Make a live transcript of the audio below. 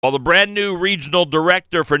Well, the brand new regional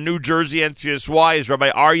director for New Jersey NCSY is Rabbi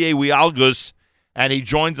Aryeh Wielgus, and he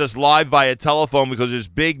joins us live via telephone because there's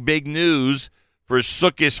big news for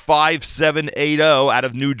Sukkot 5780 out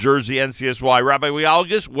of New Jersey NCSY. Rabbi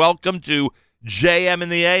Wielgus, welcome to JM in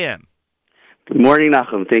the AM. Good morning,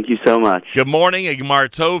 Nachum. Thank you so much. Good morning, and Gemar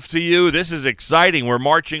Tov to you. This is exciting. We're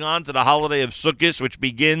marching on to the holiday of Sukkot, which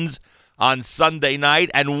begins on Sunday night,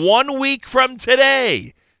 and 1 week from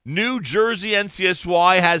today, New Jersey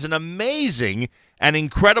NCSY has an amazing and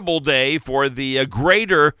incredible day for the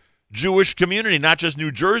greater Jewish community, not just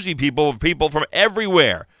New Jersey people, but people from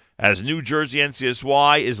everywhere, as New Jersey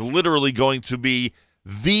NCSY is literally going to be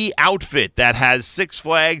the outfit that has Six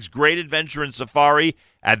Flags, Great Adventure, and Safari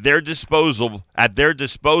at their disposal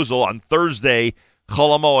on Thursday,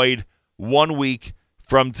 Chol HaMoed, 1 week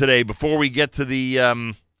from today. Before we get to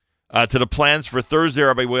the plans for Thursday,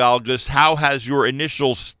 Rabbi Wielgus, how has your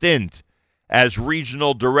initial stint as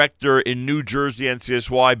regional director in New Jersey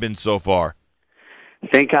NCSY been so far?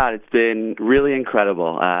 Thank God. It's been really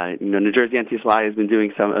incredible. New Jersey NCSY has been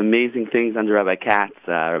doing some amazing things under Rabbi Katz,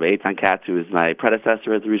 Rabbi Eitan Katz, who is my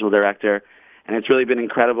predecessor as the regional director. And it's really been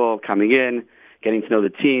incredible coming in, getting to know the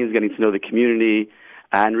teams, getting to know the community,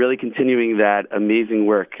 and really continuing that amazing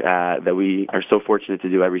work that we are so fortunate to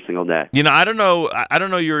do every single day. You know, I don't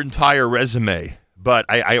know your entire resume, but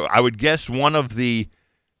I would guess one of the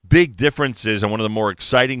big differences and one of the more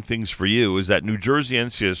exciting things for you is that New Jersey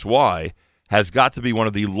NCSY has got to be one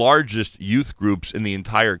of the largest youth groups in the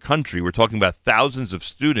entire country. We're talking about thousands of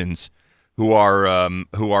students who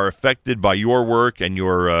are affected by your work and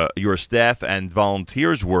your staff and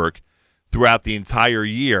volunteers' work throughout the entire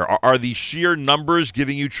year. Are the sheer numbers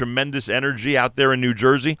giving you tremendous energy out there in New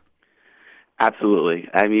Jersey? Absolutely.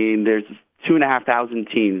 I mean, there's 2,500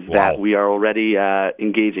 teams that we are already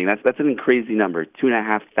engaging. That's a crazy number.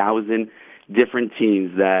 2,500 different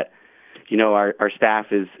teams that our staff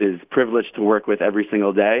is privileged to work with every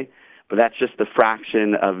single day. But that's just a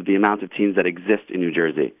fraction of the amount of teams that exist in New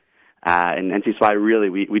Jersey. And NCSY really,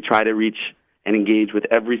 we try to reach and engage with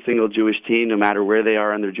every single Jewish teen, no matter where they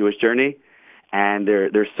are on their Jewish journey. And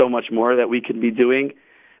there's so much more that we could be doing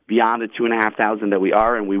beyond the 2,500 that we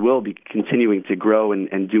are, and we will be continuing to grow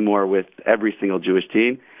and do more with every single Jewish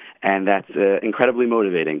teen, and that's incredibly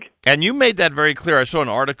motivating. And you made that very clear. I saw an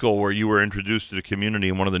article where you were introduced to the community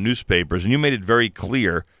in one of the newspapers, and you made it very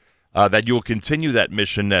clear that you will continue that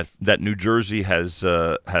mission that New Jersey has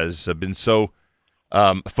been so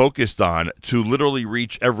focused on, to literally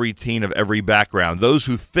reach every teen of every background. Those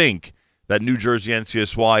who think that New Jersey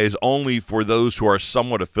NCSY is only for those who are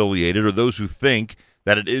somewhat affiliated, or those who think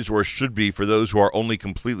that it is or should be for those who are only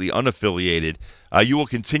completely unaffiliated, you will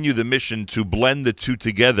continue the mission to blend the two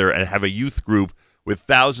together and have a youth group with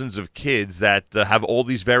thousands of kids that have all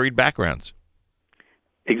these varied backgrounds.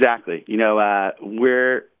 Exactly.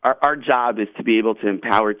 Our job is to be able to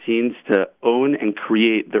empower teens to own and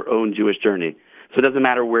create their own Jewish journey. So it doesn't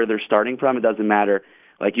matter where they're starting from. It doesn't matter,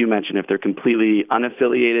 like you mentioned, if they're completely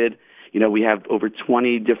unaffiliated. We have over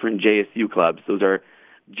 20 different JSU clubs. Those are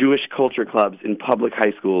Jewish culture clubs in public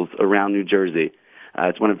high schools around New Jersey.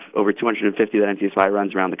 It's one of over 250 that NCSY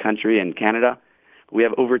runs around the country and Canada. We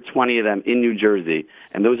have over 20 of them in New Jersey,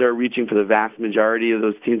 and those are reaching for the vast majority of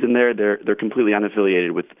those teens in there. They're completely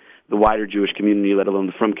unaffiliated with the wider Jewish community, let alone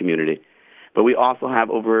the Frum community. But we also have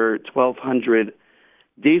over 1,200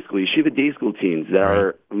 day school, yeshiva day school teams that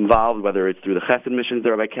are involved, whether it's through the Chesed missions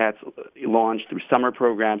that Rabbi Katz launched, through summer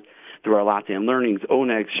programs, through our Latte and Learnings,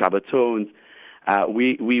 Onegs, Shabbatons.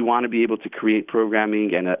 We want to be able to create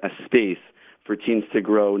programming and a space for teens to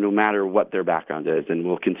grow no matter what their background is, and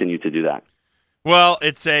we'll continue to do that. Well,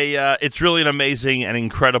 it's really an amazing and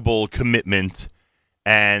incredible commitment.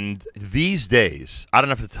 And these days, I don't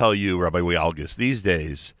have to tell you, Rabbi Wielgus, these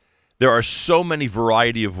days, there are so many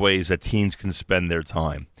variety of ways that teens can spend their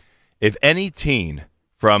time. If any teen,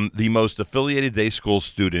 from the most affiliated day school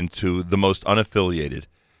student to the most unaffiliated,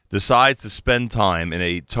 decides to spend time in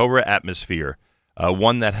a Torah atmosphere,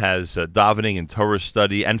 one that has davening and Torah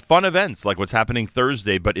study and fun events like what's happening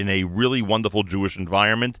Thursday, but in a really wonderful Jewish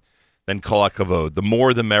environment, then kol hakavod. The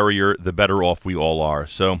more the merrier, the better off we all are.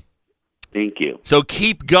 So, thank you. So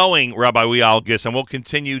keep going, Rabbi Wielgus, and we'll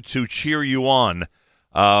continue to cheer you on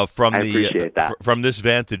from this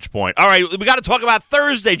vantage point. All right, we got to talk about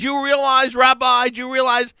Thursday. Do you realize, Rabbi? Do you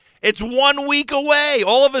realize it's 1 week away?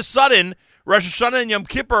 All of a sudden, Rosh Hashanah and Yom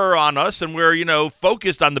Kippur are on us, and we're,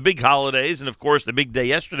 focused on the big holidays, and of course the big day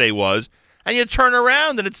yesterday was, and you turn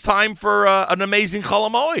around and it's time for an amazing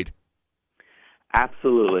Chol HaMoed.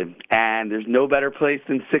 Absolutely, and there's no better place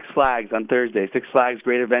than Six Flags on Thursday. Six Flags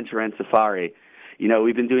Great Adventure and Safari.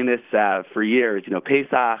 we've been doing this for years,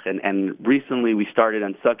 Pesach, and recently we started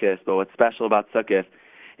on Sukkot, but what's special about Sukkot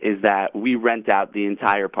is that we rent out the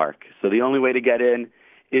entire park. So the only way to get in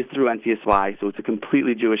is through NCSY, so it's a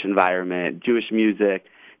completely Jewish environment, Jewish music.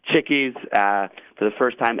 Chickies, for the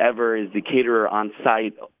first time ever, is the caterer on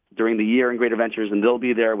site during the year in Great Adventures, and they'll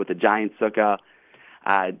be there with a giant sukkah.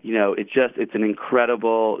 It's an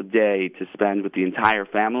incredible day to spend with the entire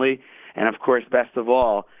family. And, of course, best of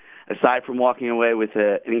all, aside from walking away with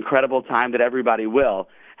an incredible time that everybody will,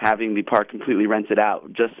 having the park completely rented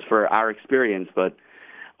out just for our experience, but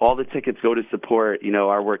all the tickets go to support,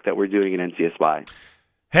 our work that we're doing in NCSY.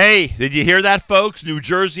 Hey, did you hear that, folks? New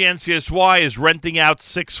Jersey NCSY is renting out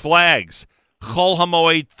Six Flags. Chol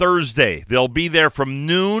HaMoed Thursday. They'll be there from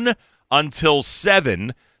noon until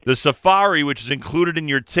 7. The safari, which is included in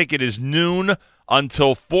your ticket, is noon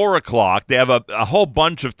until 4 o'clock. They have a whole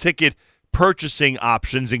bunch of ticket purchasing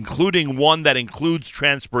options, including one that includes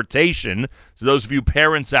transportation. So those of you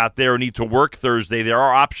parents out there who need to work Thursday, there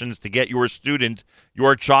are options to get your student,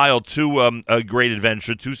 your child, to a Great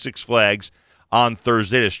Adventure, to Six Flags on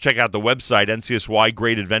Thursday. Just check out the website,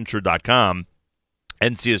 ncsygreatadventure.com,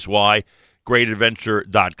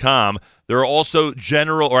 ncsygreatadventure.com. There are also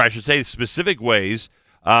specific ways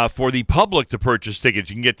for the public to purchase tickets.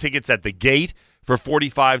 You can get tickets at the gate for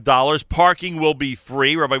 $45. Parking will be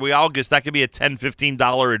free. Rabbi Wielgus, that could be a $10,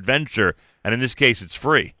 $15 adventure, and in this case, it's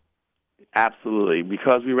free. Absolutely.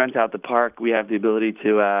 Because we rent out the park, we have the ability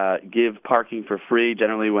to give parking for free.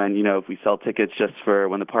 Generally, if we sell tickets just for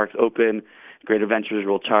when the park's open, Great Adventures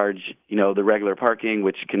will charge, the regular parking,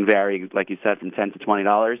 which can vary, like you said, from $10 to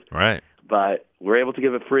 $20. Right. But we're able to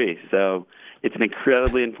give it free, so it's an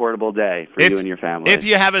incredibly affordable day for you and your family. If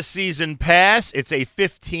you have a season pass, it's a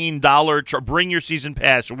 $15 bring your season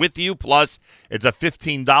pass with you, plus it's a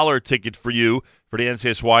 $15 ticket for you for the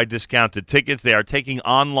NCSY discounted tickets. They are taking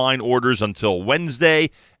online orders until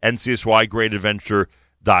Wednesday,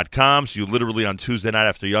 ncsygreatadventure.com. So you literally on Tuesday night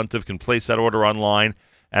after Yontif can place that order online.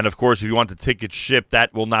 And, of course, if you want the tickets shipped,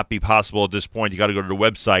 that will not be possible at this point. You got to go to the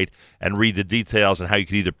website and read the details on how you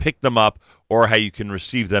can either pick them up or how you can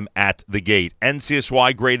receive them at the gate.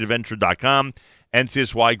 ncsygreatadventure.com,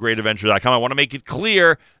 ncsygreatadventure.com. I want to make it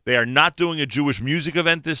clear they are not doing a Jewish music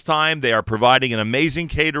event this time. They are providing an amazing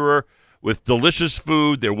caterer with delicious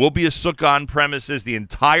food. There will be a sukkah on premises. The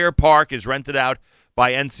entire park is rented out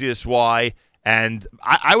by NCSY. And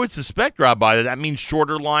I would suspect, Rabbi, that means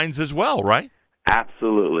shorter lines as well, right?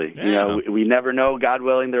 Absolutely. Yeah. We never know. God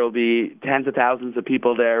willing, there will be tens of thousands of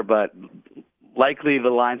people there, but likely the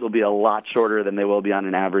lines will be a lot shorter than they will be on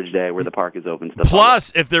an average day where the park is open.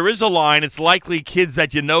 Plus, if there is a line, it's likely kids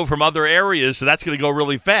that you know from other areas, so that's going to go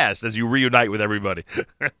really fast as you reunite with everybody.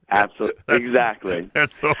 Absolutely. Exactly.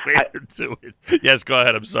 That's the way to do it. Yes, go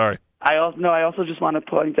ahead. I'm sorry. I also just want to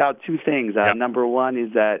point out two things. Yep. Number one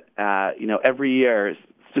is that, every year,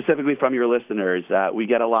 specifically from your listeners, we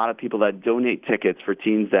get a lot of people that donate tickets for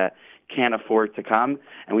teams that can't afford to come,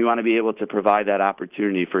 and we want to be able to provide that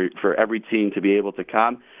opportunity for every team to be able to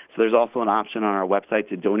come. So there's also an option on our website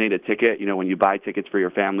to donate a ticket, when you buy tickets for your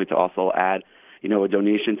family, to also add, a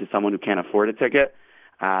donation to someone who can't afford a ticket.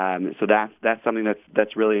 So that's something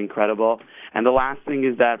that's really incredible. And the last thing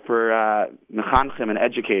is that for mechanchim and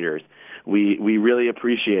educators, we really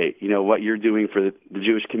appreciate, what you're doing for the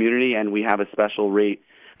Jewish community, and we have a special rate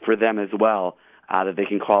for them as well that they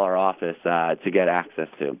can call our office to get access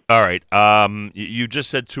to. All right. You just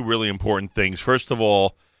said two really important things. First of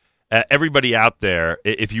all, everybody out there,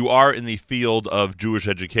 if you are in the field of Jewish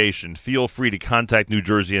education, feel free to contact New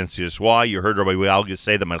Jersey NCSY. You heard Rabbi Wielgus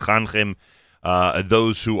say that Mechanchim,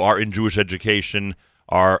 those who are in Jewish education,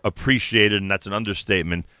 are appreciated, and that's an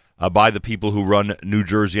understatement, by the people who run New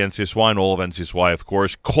Jersey NCSY and all of NCSY, of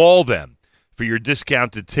course. Call them for your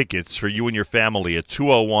discounted tickets for you and your family at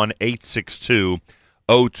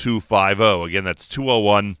 201-862-0250. Again, that's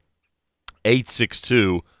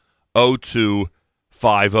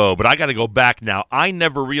 201-862-0250. But I got to go back now. I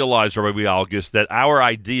never realized, Rabbi Wielgus, that our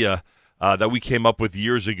idea that we came up with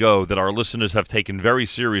years ago that our listeners have taken very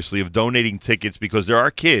seriously of donating tickets, because there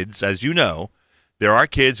are kids, as you know, there are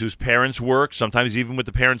kids whose parents work, sometimes even with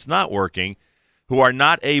the parents not working, who are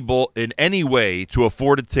not able in any way to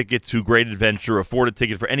afford a ticket to Great Adventure, afford a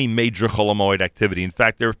ticket for any major Chol HaMoed activity. In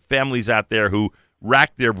fact, there are families out there who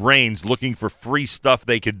rack their brains looking for free stuff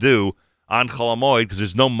they could do on Chol HaMoed because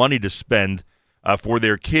there's no money to spend for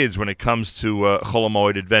their kids when it comes to Chol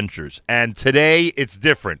HaMoed adventures. And today, it's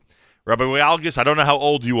different. Rabbi Wielgus, I don't know how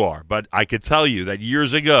old you are, but I could tell you that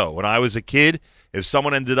years ago, when I was a kid, if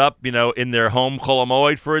someone ended up, in their home Chol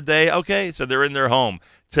HaMoed for a day, okay, so they're in their home.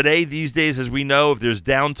 Today, these days, as we know, if there's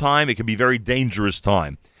downtime, it can be very dangerous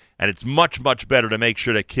time. And it's much, much better to make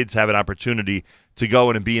sure that kids have an opportunity to go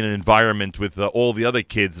in and be in an environment with all the other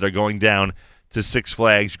kids that are going down to Six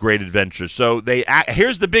Flags Great Adventure. So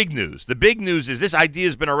here's the big news. The big news is this idea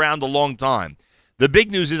has been around a long time. The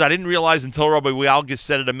big news is I didn't realize until Rabbi Wielgus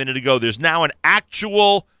said it a minute ago. There's now an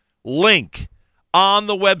actual link on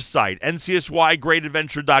the website,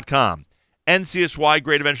 ncsygreatadventure.com.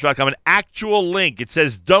 ncsygreatadventure.com, an actual link. It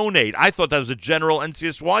says donate. I thought that was a general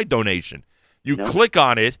NCSY donation. You click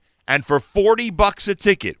on it, and for $40 a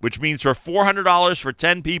ticket, which means for $400 for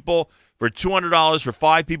 10 people, for $200 for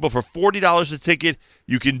 5 people, for $40 a ticket,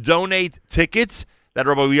 you can donate tickets that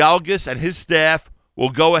Rabbi Wielgus and his staff will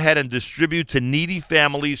go ahead and distribute to needy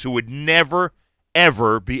families who would never,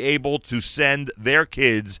 ever be able to send their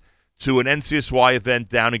kids to an NCSY event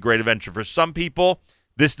down in Great Adventure. For some people,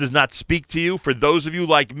 this does not speak to you. For those of you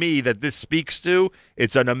like me that this speaks to,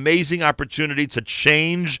 it's an amazing opportunity to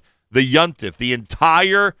change the Yontif, the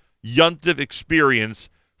entire Yontif experience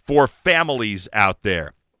for families out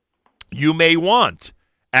there. You may want,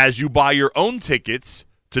 as you buy your own tickets,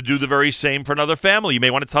 to do the very same for another family. You may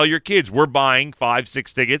want to tell your kids, we're buying 5,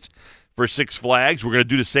 6 tickets for Six Flags. We're going to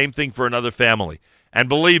do the same thing for another family. And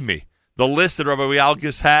believe me, the list that Rabbi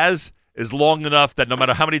Wielgus has is long enough that no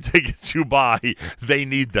matter how many tickets you buy, they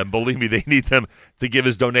need them. Believe me, they need them to give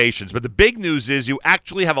as donations. But the big news is you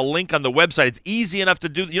actually have a link on the website. It's easy enough to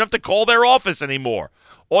do. You don't have to call their office anymore.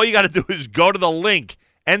 All you got to do is go to the link,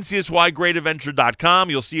 ncsygreatadventure.com.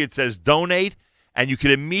 You'll see it says donate, and you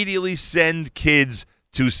can immediately send kids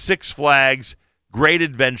to Six Flags Great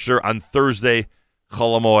Adventure on Thursday,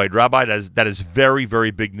 Chol Hamoed. Rabbi, that is very,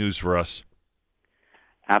 very big news for us.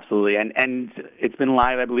 Absolutely, and it's been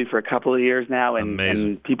live, I believe, for a couple of years now,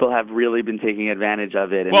 and people have really been taking advantage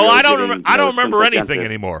of it. And well, really I don't remember anything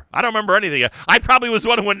anymore. I don't remember anything. I probably was the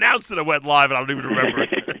one who announced that it went live, and I don't even remember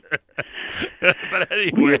it. But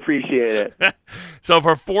anyway, we appreciate it. So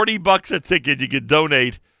for $40 a ticket, you can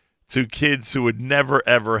donate to kids who would never,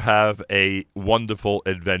 ever have a wonderful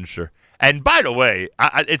adventure. And by the way,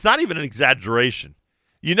 it's not even an exaggeration.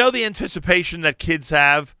 You know the anticipation that kids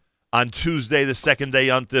have on Tuesday, the second day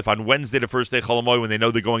Yontif, on Wednesday, the first day Chol Hamoed, when they know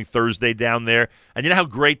they're going Thursday down there. And you know how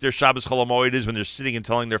great their Shabbos Chol Hamoed is when they're sitting and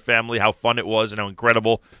telling their family how fun it was and how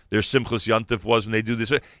incredible their Simchas Yontif was when they do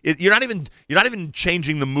this. You're not even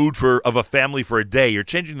changing the mood of a family for a day. You're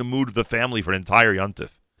changing the mood of the family for an entire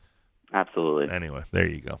Yontif. Absolutely. Anyway, there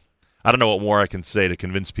you go. I don't know what more I can say to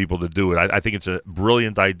convince people to do it. I think it's a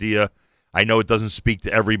brilliant idea. I know it doesn't speak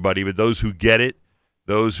to everybody, but those who get it,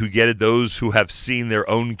 those who have seen their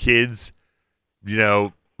own kids,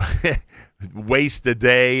 waste the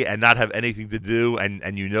day and not have anything to do,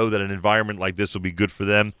 and you know that an environment like this will be good for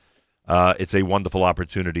them, it's a wonderful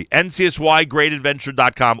opportunity.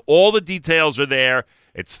 NCSYGreatAdventure.com. All the details are there.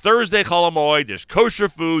 It's Thursday Chol Hamoed. There's kosher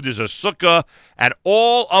food. There's a sukkah. And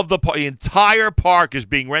all of the entire park is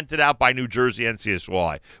being rented out by New Jersey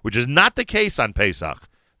NCSY, which is not the case on Pesach.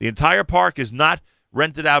 The entire park is not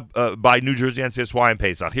rented out by New Jersey NCSY on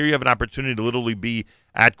Pesach. Here you have an opportunity to literally be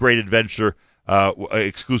at Great Adventure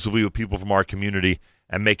exclusively with people from our community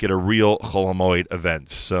and make it a real Chol Hamoed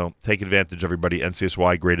event. So take advantage, everybody.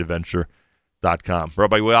 NCSYGreatAdventure.com.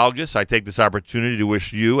 Rabbi Wielgus, I take this opportunity to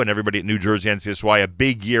wish you and everybody at New Jersey NCSY a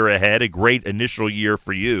big year ahead, a great initial year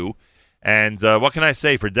for you. And what can I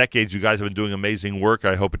say? For decades, you guys have been doing amazing work.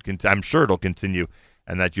 I hope I'm sure it'll continue,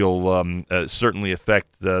 and that you'll certainly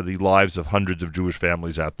affect the lives of hundreds of Jewish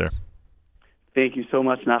families out there. Thank you so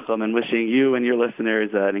much, Nachum, and wishing you and your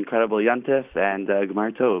listeners an incredible Yontif and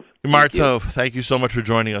Gemar Tov. Gemar Tov. Thank you so much for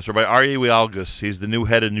joining us. Rabbi Aryeh Wielgus, he's the new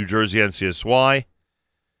head of New Jersey NCSY.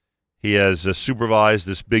 He has supervised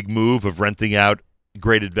this big move of renting out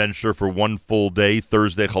Great Adventure for one full day,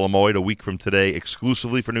 Thursday Chol Hamoed, a week from today,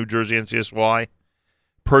 exclusively for New Jersey NCSY.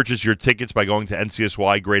 Purchase your tickets by going to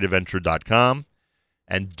ncsygreatadventure.com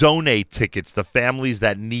and donate tickets to families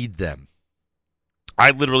that need them. I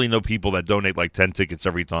literally know people that donate like 10 tickets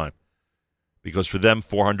every time because for them,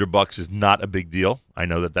 $400 is not a big deal. I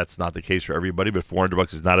know that that's not the case for everybody, but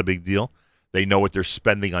 $400 is not a big deal. They know what they're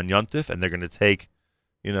spending on Yontif, and they're going to take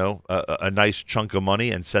a nice chunk of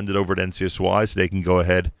money and send it over to NCSY so they can go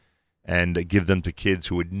ahead and give them to kids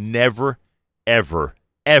who would never, ever,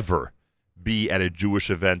 ever be at a Jewish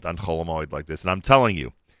event on Chol Hamoed like this. And I'm telling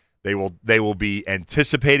you, they will be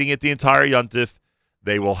anticipating it the entire Yontif.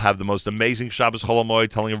 They will have the most amazing Shabbos Chol Hamoed,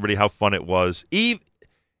 telling everybody how fun it was, even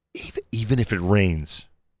if it rains.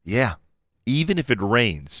 Yeah, even if it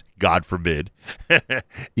rains, God forbid,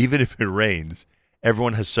 even if it rains,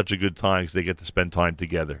 everyone has such a good time because they get to spend time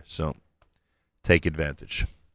together. So take advantage.